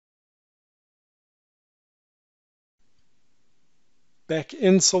Back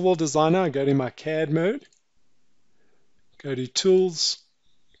in Civil Designer, I go to my CAD mode, go to Tools,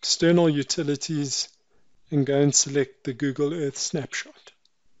 External Utilities, and go and select the Google Earth snapshot.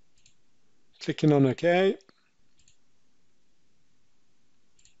 Clicking on OK.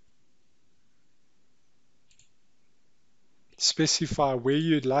 Specify where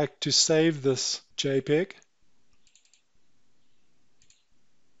you'd like to save this JPEG.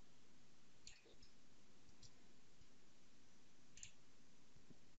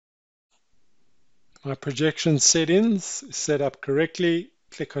 My projection settings is set up correctly.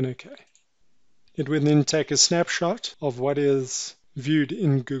 Click on OK. It will then take a snapshot of what is viewed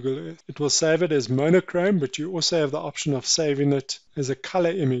in Google Earth. It will save it as monochrome, but you also have the option of saving it as a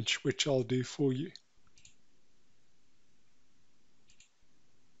color image, which I'll do for you.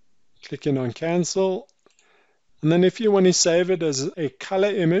 Clicking on cancel. And then if you want to save it as a color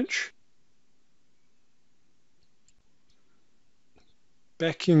image,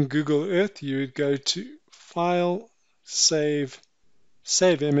 back in Google Earth, you would go to File, Save,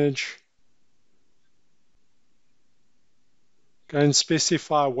 Save Image. Go and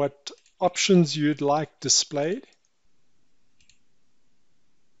specify what options you'd like displayed.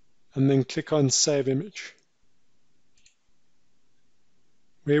 And then click on Save Image.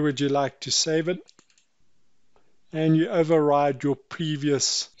 Where would you like to save it? And you override your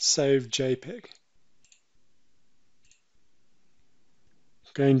previous saved JPEG.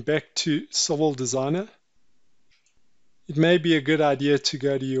 Going back to Civil Designer, it may be a good idea to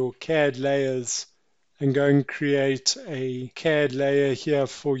go to your CAD layers and go and create a CAD layer here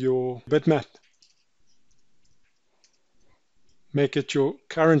for your bitmap. Make it your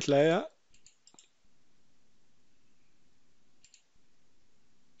current layer.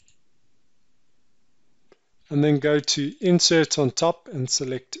 And then go to Insert on top and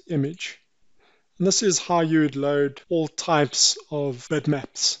select Image. And this is how you would load all types of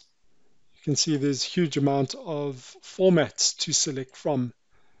bitmaps. You can see there's a huge amount of formats to select from.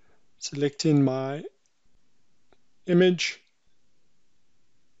 Selecting my image,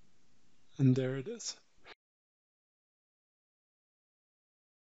 and there it is.